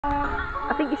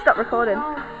I think you stopped recording.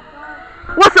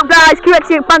 What's up guys,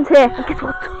 QXD X Banta here, and guess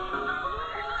what?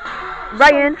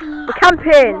 Ryan, we're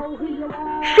camping!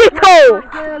 Shithole!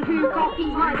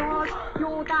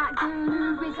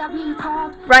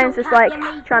 Ryan's just like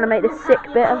trying to make this sick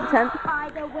bit of the tent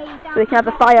so we can have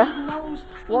a fire.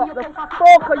 What the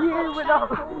fuck are you with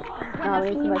us? Oh, we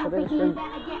need to make a bit of string.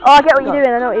 Oh, I get what you're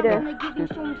doing, I know what you're doing.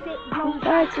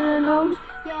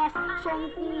 Yes,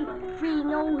 Sophie, we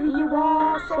know who you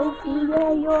are. Sophie,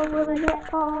 yeah, you're willing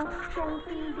it all.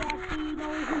 Sophie, yes, we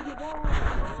know who you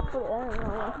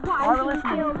are. Why do you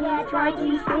feel, yeah, try to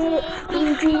spit.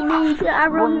 BG means that I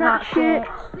run that shit.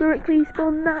 Lyrically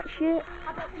spun that shit.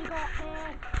 I bet you got there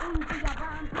into your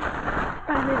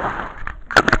band.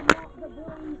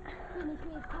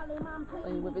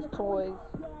 Playing with his toys.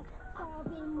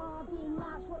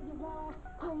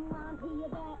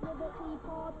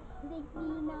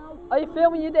 Are you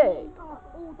filming your dick?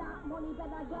 All that money,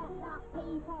 better get that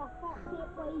paper. Fuck it,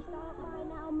 waste up right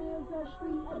now. Meals a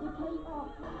street educator.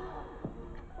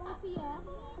 Sophie, yeah?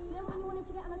 Then when you wanted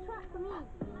to get on a track for me?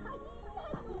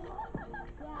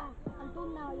 Yeah, I'm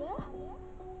done now, yeah?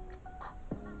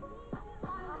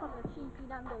 I'm having a cheeky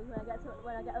Nando's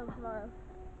when I get home tomorrow.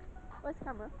 Where's the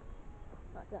camera?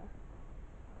 Right there.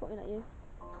 Pointing at you.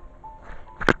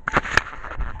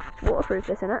 It's waterproof,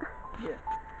 this, isn't it? Yeah.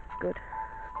 Good.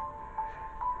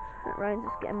 Right, Ryan's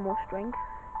just getting more string.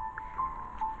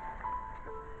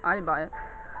 I didn't buy it.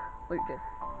 Luke did.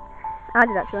 I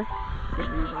did actually.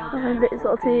 Oh, this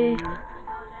little tea.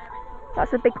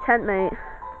 That's a big tent, mate.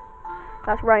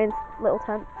 That's Ryan's little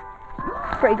tent.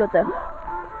 Pretty good though.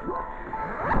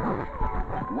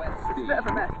 It's a bit of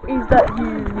a mess. Is that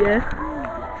you? Yeah.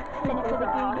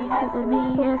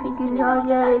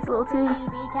 Yeah, it's little tea.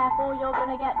 Be careful, you're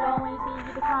gonna get down when you see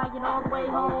you be crying all the way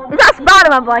home. Is that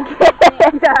Spider-Man blanket?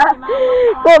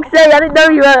 Fuck's sake, I didn't know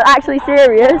you were actually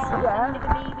serious. Yeah.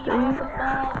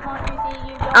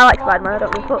 I like Spider-Man, I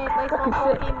don't give a fuck. Fucking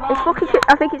sick. It's fucking shit,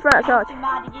 I think it's right at charge.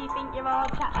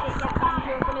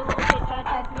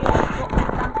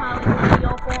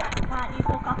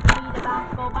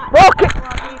 Fuck it!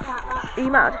 Are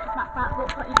you mad?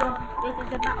 This is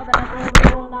the battle that I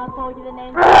go with. I'll call you the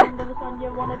name of the song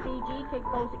you want to BG. Kick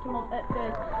goals that come up at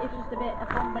first. It's just a bit of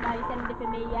fun, but now you send it for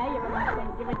me, yeah? You're a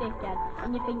man, you're a dickhead.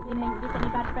 And you think you make this any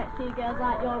bad threats to girls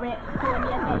like you're it. Calling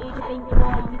me a fetty, you think you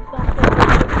want. You stop the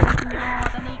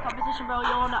any competition, bro,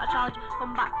 you're not a challenge.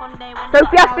 Come back one day when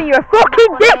Sophie asked me, you're a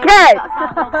fucking dickhead!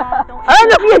 I don't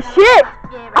know your shit!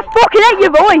 I fucking hate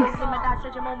your voice!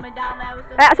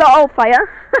 That's our old fire.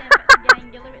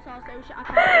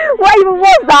 What even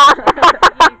was that?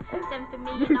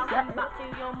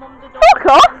 Fuck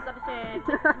off!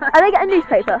 Are they getting a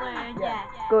newspaper? Yeah.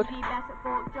 Good.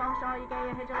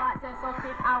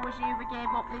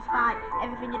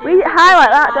 We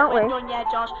highlight that, don't we? Yeah,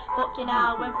 Josh, fucking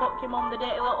hell, when fucking mum the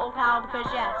dirty little cow, because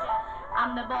yes,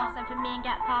 I'm the boss, and for me and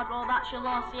get proud, well that's your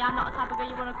loss. See, I'm not the type of girl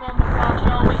you wanna call me cross.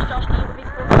 Yo, which Josh need with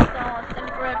his fucking sauce. Send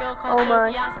for a girl called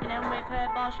Sophie asking, and with her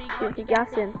boss she got you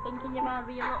guessing. Thinking you're my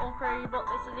real little crew, but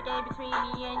this is a game between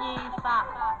me and you, fat.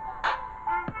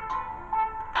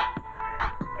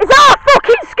 Is that a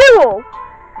fucking school?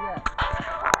 Yeah.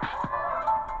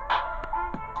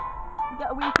 You get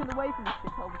a weekend away from this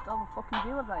shit, I'll have a fucking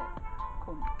deal about it.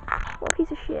 Come. What a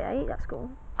piece of shit, I hate that school.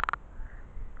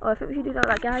 Oh, I think we should do that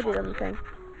like that guy did on the thing.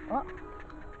 What?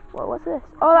 What's this?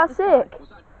 Oh, that's sick!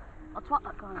 I'll twat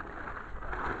that guy.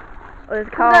 Oh, there's a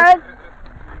car.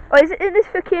 Oh, is it in this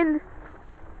fucking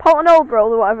Polton Old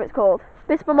Road or whatever it's called?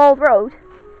 Bispham Old Road?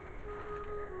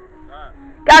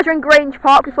 Guys, we're in Grange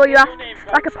Park before you ask. It's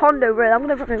like a pond over here. I'm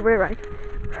gonna run over here, right?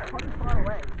 Fucking far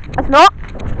away. It's not.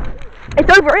 It's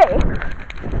over here.